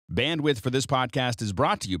Bandwidth for this podcast is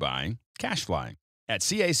brought to you by CacheFly at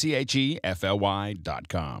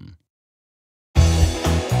CACHEFLY.com.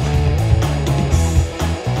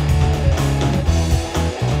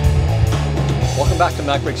 Welcome back to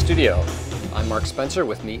MacBreak Studio. I'm Mark Spencer.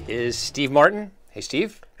 With me is Steve Martin. Hey,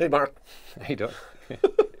 Steve. Hey, Mark. How you doing?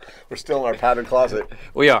 We're still in our padded closet.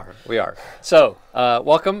 We are. So,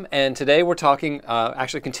 welcome. And today we're talking,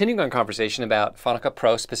 actually continuing our conversation about Final Cut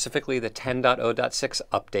Pro, specifically the 10.0.6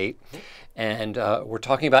 update. And we're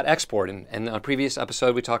talking about export. And on a previous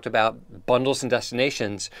episode, we talked about bundles and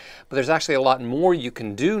destinations. But there's actually a lot more you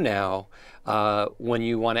can do now when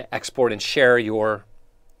you want to export and share your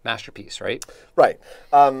masterpiece, right? Right.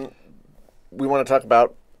 We want to talk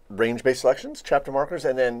about range-based selections, chapter markers,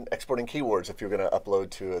 and then exporting keywords if you're going to upload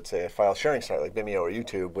to, let's say, a file sharing site like Vimeo or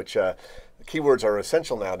YouTube, which keywords are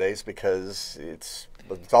essential nowadays because it's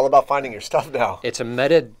all about finding your stuff now. It's a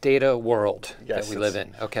metadata world that we live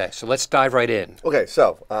in. Okay, so let's dive right in. Okay,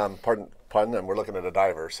 so pardon, and we're looking at a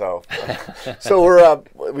diver. So, so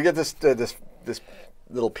we get this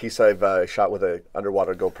little piece I've shot with an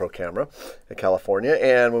underwater GoPro camera in California,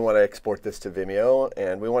 and we want to export this to Vimeo,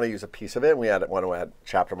 and we want to use a piece of it, and we want to add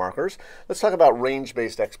chapter markers. Let's talk about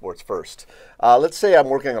range-based exports first. Let's say I'm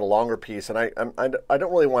working on a longer piece, and I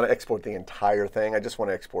don't really want to export the entire thing. I just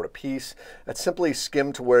want to export a piece. That's simply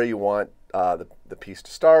skim to where you want the piece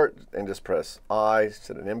to start, and just press I,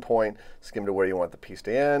 set an endpoint, skim to where you want the piece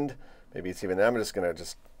to end. Maybe it's even I'm just going to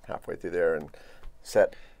halfway through there and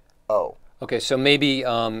set O. Okay, so maybe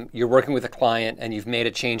you're working with a client and you've made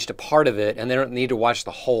a change to part of it, and they don't need to watch the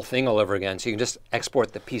whole thing all over again. So you can just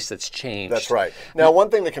export the piece that's changed. That's right. Now, one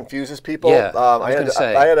thing that confuses people, I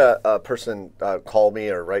had a person call me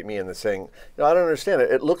or write me and saying, I don't understand it.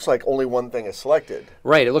 It looks like only one thing is selected.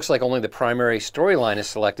 Right. It looks like only the primary storyline is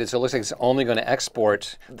selected, so it looks like it's only going to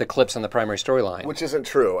export the clips on the primary storyline. Which isn't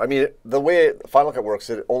true. I mean, the way Final Cut works,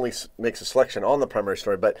 it only makes a selection on the primary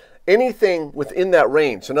story, but anything within that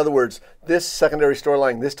range. So in other words, this secondary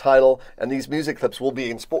storyline, this title, and these music clips will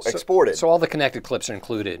be exported. So all the connected clips are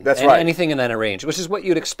included. That's right. Anything in that range, which is what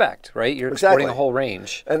you'd expect, right? You're exporting a whole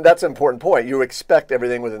range. And that's an important point. You expect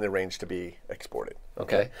everything within the range to be exported.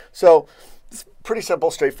 Okay. So it's pretty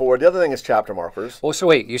simple, straightforward. The other thing is chapter markers. Well, so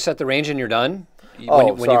wait, you set the range and you're done? When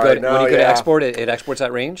you go to export, it exports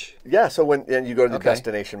that range? Yeah, so when you go to the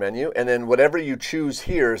destination menu, and then whatever you choose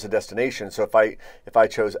here is a destination. So if I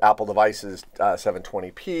chose Apple devices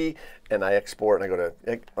 720p, and I export, and I go to,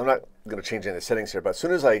 I'm not going to change any of the settings here, but as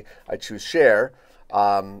soon as I choose share,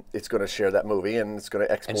 it's going to share that movie, and it's going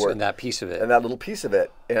to export and that piece of it, and that little piece of it,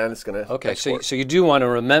 and it's going to export. So you do want to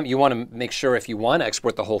remember, you want to make sure if you want to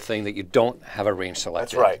export the whole thing that you don't have a range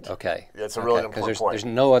selected. That's right. Okay. That's a really important point. There's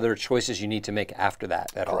no other choices you need to make after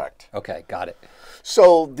that at all. Correct. Okay, got it.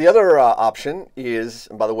 So the other option is,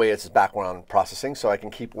 and by the way, it's background processing, so I can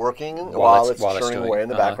keep working while it's churning away in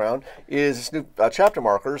the background, is this new chapter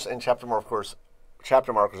markers, and chapter markers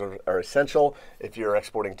are essential if you're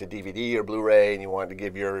exporting to DVD or Blu-ray and you want to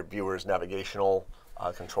give your viewers navigational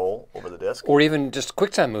control over the disc. Or even just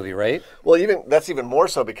QuickTime movie, right? Well, that's even more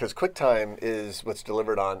so because QuickTime is what's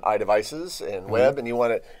delivered on iDevices and web, and you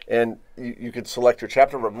want it, and you could select your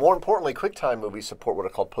chapter. But more importantly, QuickTime movies support what are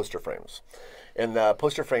called poster frames. And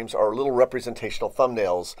poster frames are little representational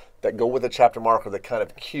thumbnails that go with a chapter marker that kind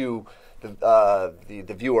of cue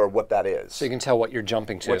the viewer what that is. So you can tell what you're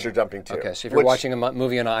jumping to. What you're jumping to. Okay, so if you're watching a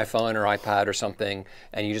movie on an iPhone or iPad or something,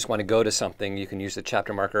 and you just want to go to something, you can use the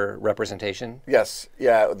chapter marker representation? Yes,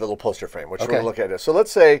 yeah, the little poster frame, which we're going to look at it. So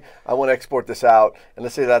let's say I want to export this out, and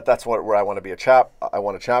let's say that's where I want to be I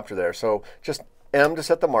want a chapter there. So just M to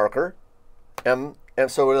set the marker, M,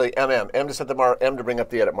 and so really M to set the marker, M to bring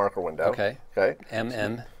up the edit marker window. Okay.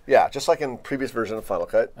 M. Yeah, just like in previous version of Final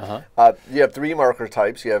Cut. You have three marker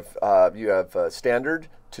types. You have standard,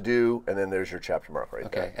 to do, and then there's your chapter marker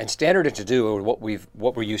right there. Okay, and standard and to do are what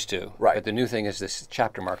we're used to. Right. But the new thing is this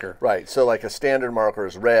chapter marker. Right. So like a standard marker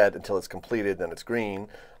is red until it's completed, then it's green,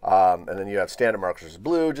 and then you have standard markers is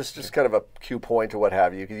blue, just kind of a cue point or what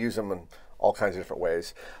have you. You can use them in all kinds of different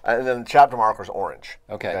ways, and then the chapter marker is orange.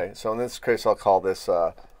 Okay. So in this case, I'll call this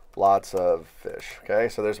lots of fish. Okay.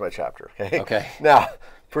 So there's my chapter. Okay. Now,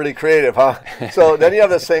 pretty creative, huh? So then you have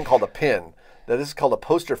this thing called a pin. Now, this is called a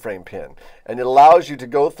poster frame pin, and it allows you to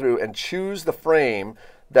go through and choose the frame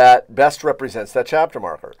that best represents that chapter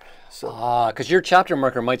marker. So, because your chapter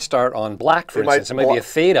marker might start on black, for instance. It might be a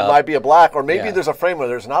fade up. It might be a black, or maybe there's a frame where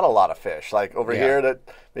there's not a lot of fish. Like over here, that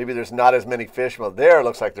maybe there's not as many fish. Well, there it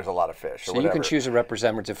looks like there's a lot of fish. So you can choose a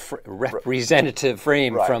representative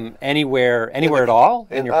frame from anywhere at all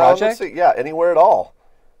in your project? Let's see, yeah, anywhere at all.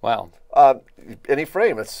 Wow. Any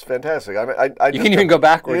frame, it's fantastic. I mean, I you can even go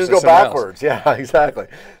backwards. You can go backwards, yeah, exactly.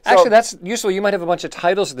 So, actually, that's useful. You might have a bunch of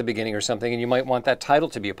titles at the beginning or something, and you might want that title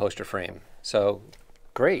to be a poster frame. So,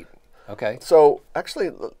 great. Okay. So, actually,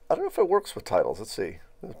 I don't know if it works with titles. Let's see.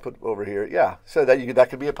 Let's put over here. Yeah, so that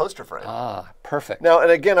could be a poster frame. Ah, perfect. Now,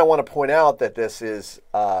 and again, I want to point out that this is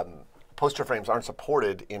poster frames aren't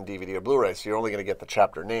supported in DVD or Blu-ray, so you're only going to get the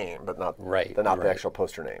chapter name, but not the actual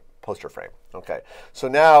poster frame. Okay. So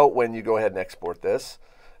now, when you go ahead and export this,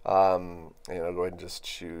 go ahead and just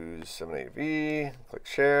choose 780V, click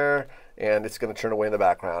share, and it's going to turn away in the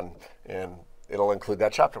background, and it'll include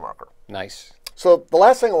that chapter marker. Nice. So the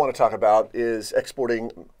last thing I want to talk about is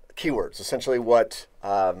exporting keywords, essentially what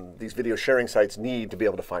these video sharing sites need to be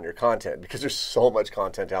able to find your content, because there's so much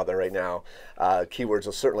content out there right now. Keywords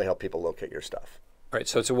will certainly help people locate your stuff. Right,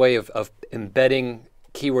 so it's a way of embedding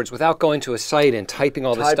keywords without going to a site and typing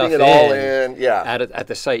all this stuff at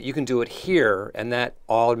the site. You can do it here, and that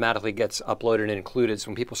automatically gets uploaded and included, so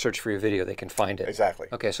when people search for your video, they can find it. Exactly.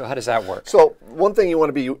 Okay, so how does that work? So one thing you want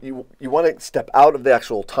to be, you want to step out of the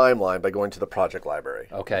actual timeline by going to the project library.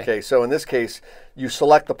 Okay. Okay, so in this case, you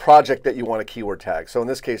select the project that you want a keyword tag. So in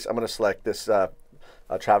this case, I'm going to select this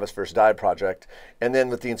Travis vs. Die project, and then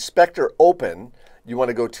with the inspector open, you want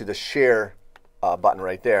to go to the share button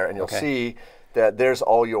right there, and you'll see that there's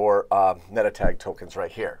all your meta tag tokens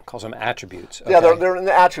right here. Calls them attributes. Okay. Yeah, they're in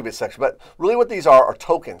the attributes section, but really what these are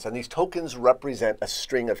tokens, and these tokens represent a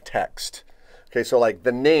string of text. Okay, so like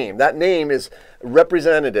the name, that name is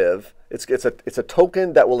representative. It's a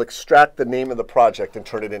token that will extract the name of the project and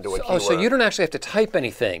turn it into a keyword. Oh, so you don't actually have to type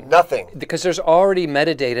anything. Nothing. Because there's already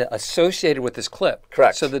metadata associated with this clip.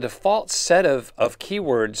 Correct. So the default set of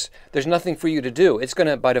keywords, there's nothing for you to do. It's going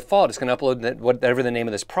to, by default, it's going to upload whatever the name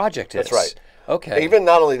of this project is. That's right. Okay. Even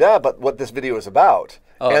not only that, but what this video is about.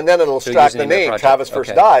 Oh, and then it'll extract the name, Travis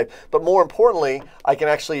vs. Die. But more importantly, I can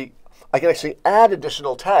actually add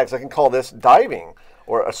additional tags. I can call this diving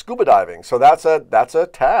or a scuba diving. So that's a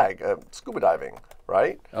tag, scuba diving,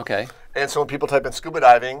 right? Okay. And so when people type in scuba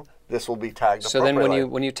diving, this will be tagged appropriately. So then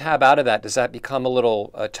when you tab out of that, does that become a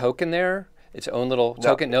little token there? Its own little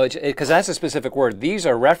token? No, because that's a specific word. These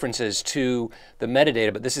are references to the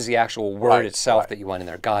metadata, but this is the actual word itself that you want in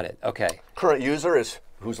there. Got it. Okay. Current user is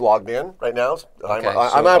who's logged in right now. Okay,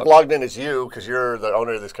 I'm not logged in as you because you're the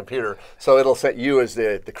owner of this computer, so it'll set you as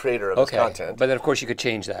the creator of this content. But then of course you could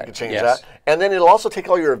change that. You could change that. And then it'll also take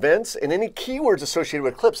all your events and any keywords associated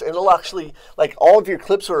with clips, and it'll actually, like all of your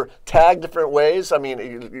clips are tagged different ways. I mean,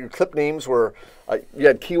 your clip names were, you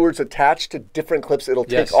had keywords attached to different clips. It'll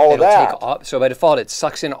take all of that. So by default, it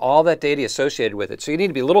sucks in all that data associated with it. So you need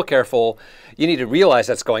to be a little careful. You need to realize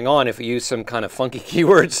that's going on if you use some kind of funky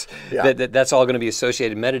keywords. That's all going to be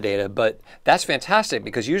associated metadata. But that's fantastic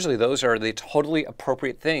because usually those are the totally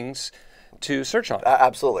appropriate things to search on.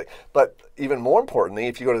 Absolutely. But even more importantly,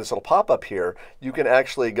 if you go to this little pop-up here, you can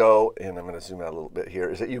actually go, and I'm going to zoom out a little bit here,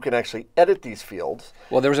 is that you can actually edit these fields.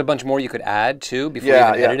 Well, there was a bunch more you could add too before you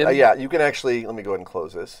even edited them? Yeah, you can actually, let me go ahead and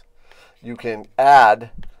close this. You can add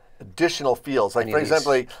additional fields. Like for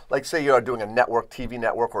example, like say you are doing a network, TV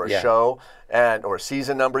network or a show or a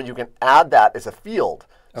season number, you can add that as a field.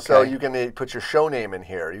 Okay. So you can put your show name in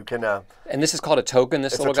here. You can. And this is called a token.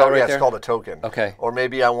 This little guy right there. Yeah, it's called a token. Okay. Or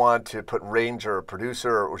maybe I want to put range or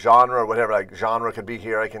producer or genre or whatever. Like genre could be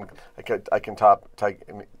here. I can type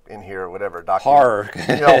in here whatever. Horror.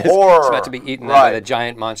 Horror. It's about to be eaten by the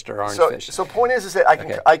giant monster orange fish. So point is that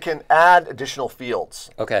I can add additional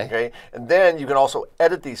fields. Okay. Okay. And then you can also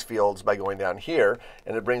edit these fields by going down here,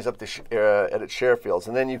 and it brings up the edit share fields.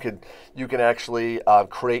 And then you can actually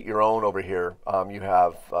create your own over here. You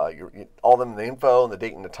have all them the info and the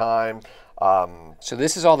date and the time. So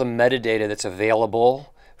this is all the metadata that's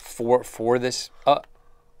available for this.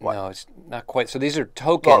 No, it's not quite. So these are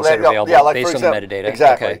tokens that are available based on the metadata.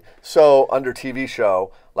 Exactly. Okay. So under TV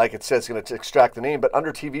show, like it says, it's going to extract the name. But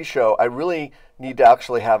under TV show, I really need to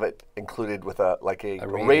actually have it included with a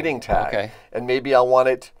rating tag. Okay. And maybe I want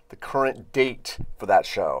it the current date for that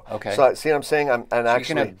show. Okay. So see what I'm saying? You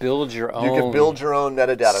can build your own. You can build your own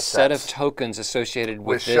metadata set of tokens associated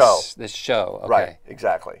with this show. Okay. Right.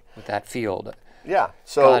 Exactly. With that field. Yeah.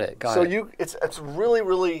 So got it. It's really,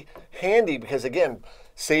 really handy because again,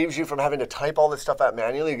 saves you from having to type all this stuff out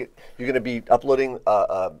manually. You're going to be uploading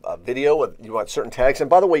a video with you want certain tags. And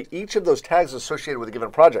by the way, each of those tags is associated with a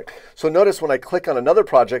given project. So notice when I click on another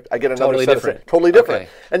project, I get another totally different. Totally different.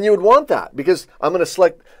 Okay. And you would want that because I'm going to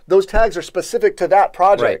select those tags are specific to that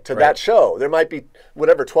project, that show. There might be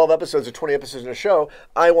whatever 12 episodes or 20 episodes in a show.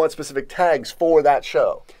 I want specific tags for that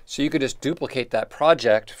show. So you could just duplicate that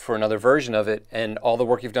project for another version of it, and all the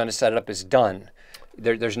work you've done to set it up is done.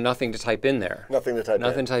 there's nothing to type in there. Nothing to type in.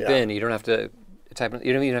 Nothing to type in. You don't have to type.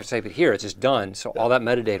 You don't even have to type it here. It's just done. So all that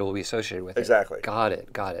metadata will be associated with it. Exactly. Got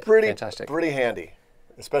it. Got it. Fantastic. Pretty handy,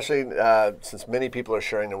 especially since many people are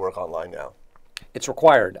sharing their work online now. It's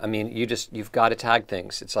required. I mean, you've got to tag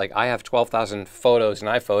things. It's like I have 12,000 photos in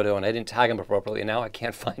iPhoto and I didn't tag them appropriately, and now I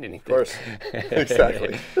can't find anything. Of course,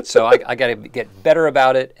 exactly. So I got to get better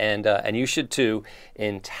about it, and you should too,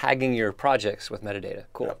 in tagging your projects with metadata.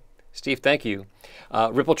 Cool. Yep. Steve, thank you.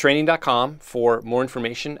 RippleTraining.com for more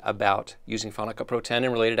information about using Final Cut Pro 10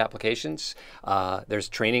 and related applications. There's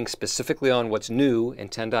training specifically on what's new in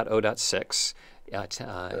 10.0.6.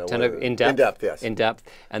 In depth, yes. In depth.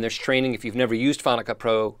 And there's training if you've never used Final Cut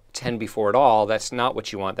Pro 10 before at all. That's not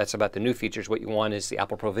what you want. That's about the new features. What you want is the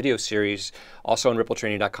Apple Pro Video series, also on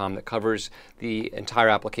RippleTraining.com, that covers the entire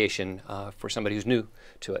application for somebody who's new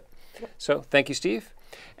to it. So thank you, Steve.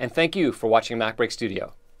 And thank you for watching MacBreak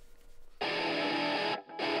Studio.